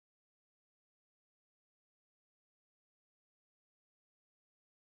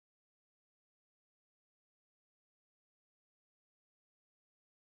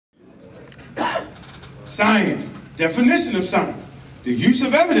Science, definition of science. The use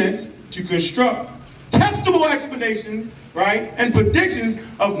of evidence to construct testable explanations, right, and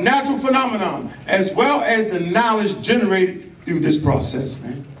predictions of natural phenomenon, as well as the knowledge generated through this process,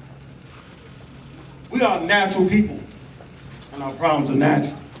 man. We are natural people, and our problems are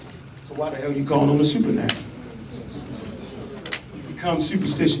natural. So why the hell you calling them the supernatural? You become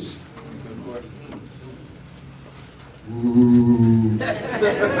superstitious. Ooh.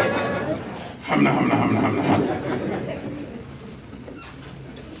 Hamna, hamna, hamna, hamna, hamna.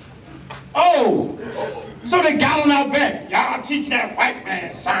 Oh, so they got on our back. Y'all teaching that white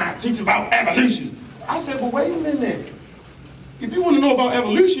man science, teaching about evolution. I said, well, wait a minute. If you want to know about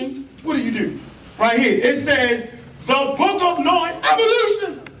evolution, what do? Right here, it says, the book of knowing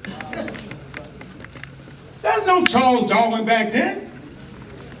evolution. There's no Charles Darwin back then.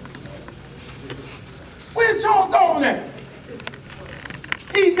 Where's Charles Darwin at?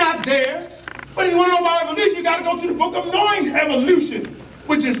 He's not there. But if you want to know about evolution, you got to go to the book of knowing evolution,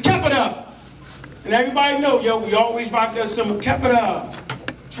 which is Capita. And everybody know, yo, we always rock that symbol, Capita.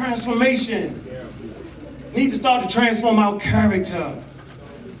 Transformation. Need to start to transform our character.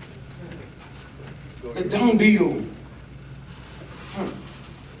 The dung beetle.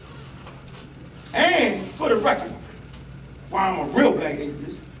 And for the record, why I'm a real black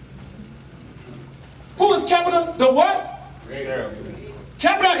atheist. Who is Capita? The what?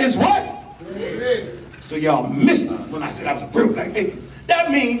 Capita is what? So y'all missed it when I said I was a real black atheist.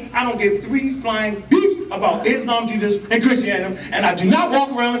 That means I don't give 3 flying hoots about Islam, Judaism, and Christianity, and I do not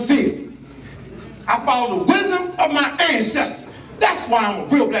walk around in fear. I follow the wisdom of my ancestors. That's why I'm a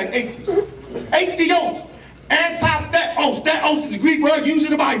real black atheist. Atheos, anti-theos. Theos is the Greek word used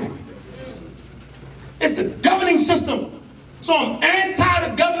in the Bible. It's the governing system. So I'm anti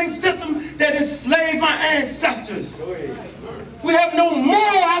the governing system that enslaved my ancestors. We have no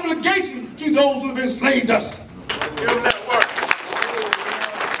moral obligation to those who have enslaved us.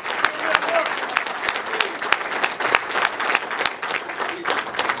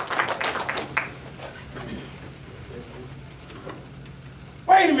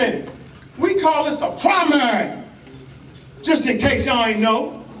 Wait a minute. We call this a primary. Just in case y'all ain't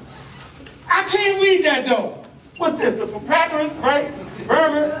know. I can't read that though. What's this? The Papyrus, right?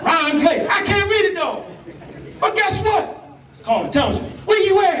 Bremner-Rhind plate. I can't read it though. But guess what? It's called intelligence. Where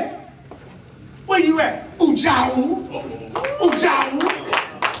you at? Where you at? Wudjau. Wudjau.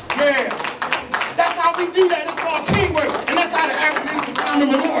 Yeah. That's how we do that. It's called teamwork. And that's how the Africans will find the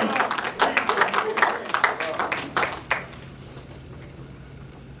reward.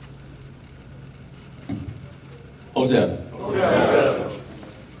 Hotel.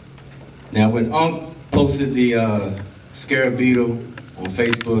 Now when Unc posted the scarab beetle on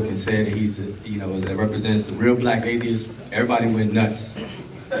Facebook and said that he's the, that represents the real black atheist, everybody went nuts.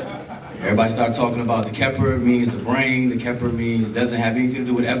 Everybody started talking about the Kepler means the brain, the Kepler means it doesn't have anything to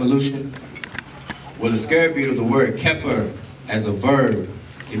do with evolution. Well, the scarab beetle, the word Kepler as a verb,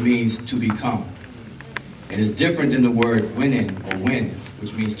 it means to become. And it's different than the word winning or win,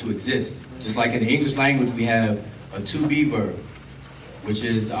 which means to exist. Just like in the English language, we have a to-be verb, which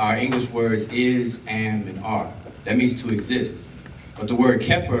is our English words is, am, and are. That means to exist. But the word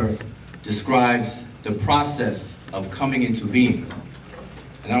Kepler describes the process of coming into being.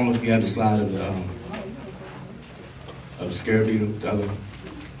 And I don't know if you have the slide of the scarab beetle, the other one,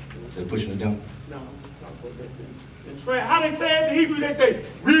 they're pushing it down. No. How they say it in Hebrew? They say,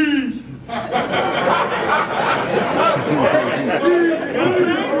 read. And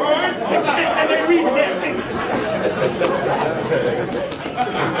they read that.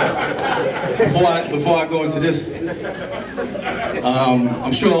 Before I go into this,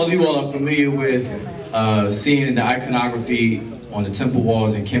 I'm sure all of you all are familiar with seeing the iconography on the temple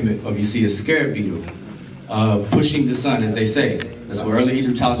walls in Kemet, or you see a scarab beetle pushing the sun, as they say. That's what early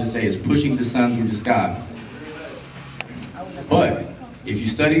Egyptologists say, is pushing the sun through the sky. But if you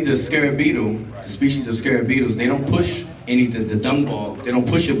study the scarab beetle, the species of scarab beetles, they don't push the dung ball, they don't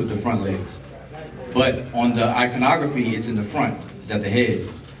push it with the front legs. But on the iconography, it's in the front, it's at the head.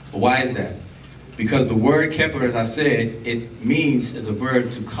 But why is that? Because the word Kepler, as I said, it means as a verb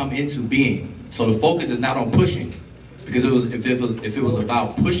to come into being. So the focus is not on pushing. Because if it was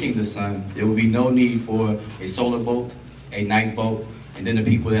about pushing the sun, there would be no need for a solar boat, a night boat, and then the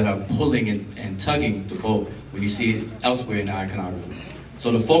people that are pulling and tugging the boat when you see it elsewhere in the iconography.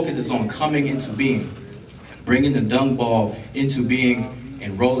 So the focus is on coming into being, bringing the dung ball into being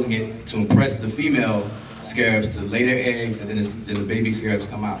and rolling it to impress the female scarabs to lay their eggs, and then the baby scarabs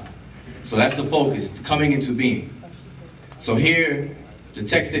come out. So that's the focus, coming into being. So here, the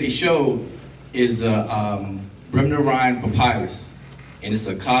text that he showed is the Bremner-Rhind Papyrus. and it's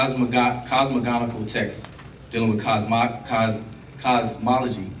a cosmogonical text dealing with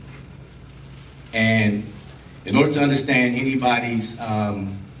cosmology. And in order to understand anybody's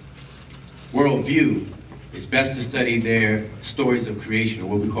worldview, it's best to study their stories of creation, or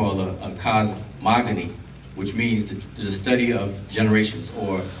what we call a cosmogony, which means the study of generations,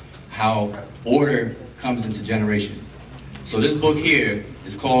 or how order comes into generation. So this book here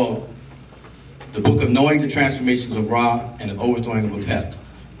is called The Book of Knowing the Transformations of Ra and of Overthrowing of Apep.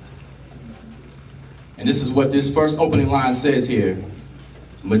 And this is what this first opening line says here.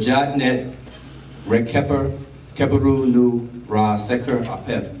 Majat net rekeper keperu nu ra seker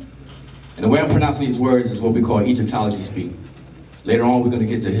apep. And the way I'm pronouncing these words is what we call Egyptology speak. Later on, we're going to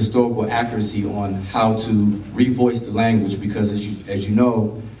get to historical accuracy on how to revoice the language, because as you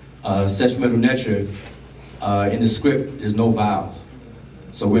know, Sept mdw-ntr, in the script, there's no vowels.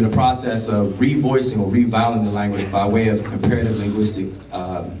 So we're in the process of revoicing or revoweling the language by way of comparative linguistic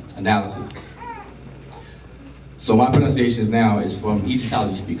analysis. So my pronunciations now is from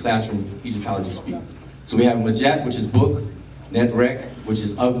Egyptology speak, classroom Egyptology speak. So we have Majat, which is book, net rek, which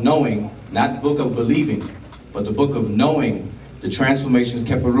is of knowing, not book of believing, but the book of knowing the transformations,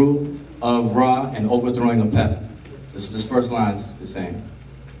 keperu, of Ra and overthrowing Apep. This first line is the same.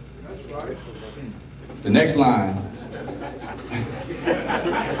 That's right. The next line,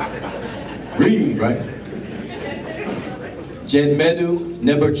 read, right? Jed medu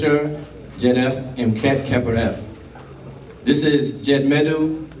nebercher jedef imket keperef. This is Jed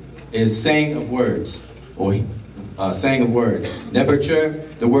medu is saying of words, or saying of words.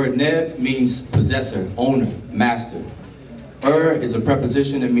 Nebercher, the word neb means possessor, owner, master. Is a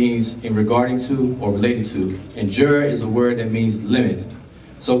preposition that means in regarding to or related to, and jur is a word that means limit.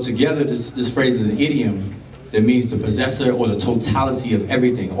 So together, this phrase is an idiom that means the possessor or the totality of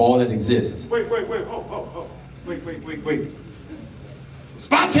everything, all that exists. Wait.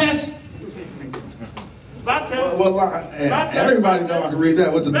 Spot test! Spot test. Well, everybody know I can read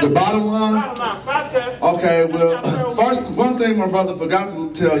that. What's the bottom line? Bottom line, spot test. Okay, well, first, one thing my brother forgot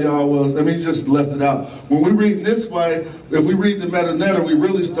to tell y'all was, I mean, he just left it out. When we read this way, if we read the meta-netta, we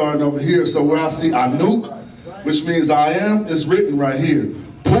really starting over here. So where I see Anuk, which means I am, it's written right here.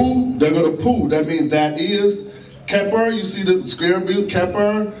 Pu, they go to Pu, that means that is. Keper, you see the square build,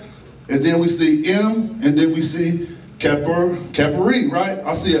 Keper, and then we see M, and then we see Keper, Keperi, right?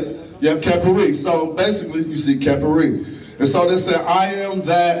 I see it. Yep, Keperi. So basically, you see Keperi. And so they say, I am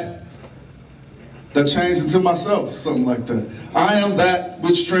that changed into myself, something like that. I am that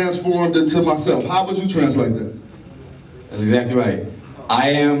which transformed into myself. How would you translate that? That's exactly right. I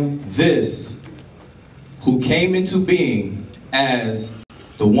am this who came into being as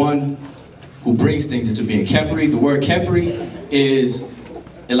the one who brings things into being. Keperi, the word Keperi is,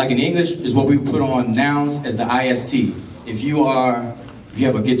 like in English, is what we put on nouns as the IST. If you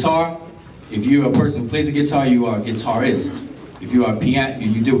have a guitar, if you're a person who plays a guitar, you are a guitarist. If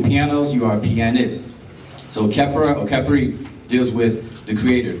you do pianos, you are a pianist. So Keper or Keperi deals with the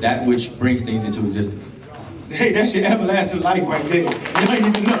creator, that which brings things into existence. Hey, that's your everlasting life right there. You don't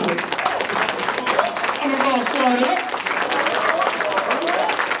even know it. I'm gonna start up.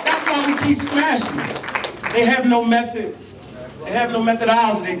 That's why we keep smashing. They have no method. They have no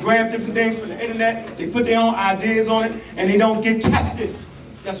methodology. They grab different things from the internet, they put their own ideas on it, and they don't get tested.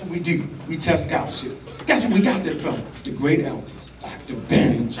 That's what we do. We test out shit. Guess what we got that from? The great elders. Dr.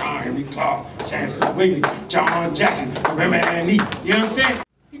 Ben, John Henry Clark, Chancellor Williams, John Jackson, Bremner-Rhind. You know what I'm saying?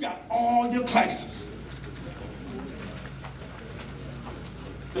 You got all your classes.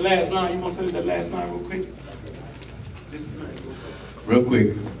 The last line, you want to finish that last line real quick? Real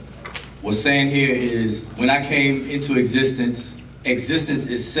quick. What's saying here is, when I came into existence, existence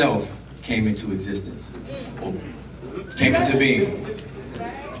itself came into existence, or came into being.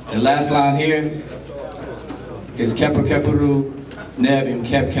 The last line here is Keper Keperu Neb Im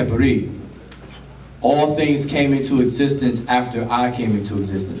Kep Keperi. All things came into existence after I came into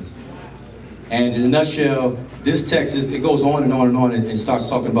existence. And in a nutshell, this text it goes on and on and on, and starts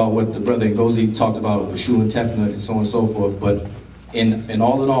talking about what the brother Ngozi talked about, Seshew and Tefnut and so on and so forth. But in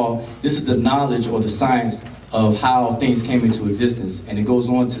all, this is the knowledge or the science of how things came into existence. And it goes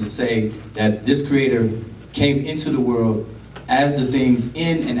on to say that this creator came into the world as the things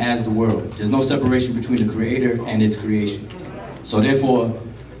in and as the world. There's no separation between the creator and its creation. So therefore,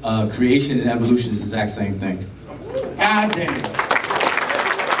 creation and evolution is the exact same thing. God damn.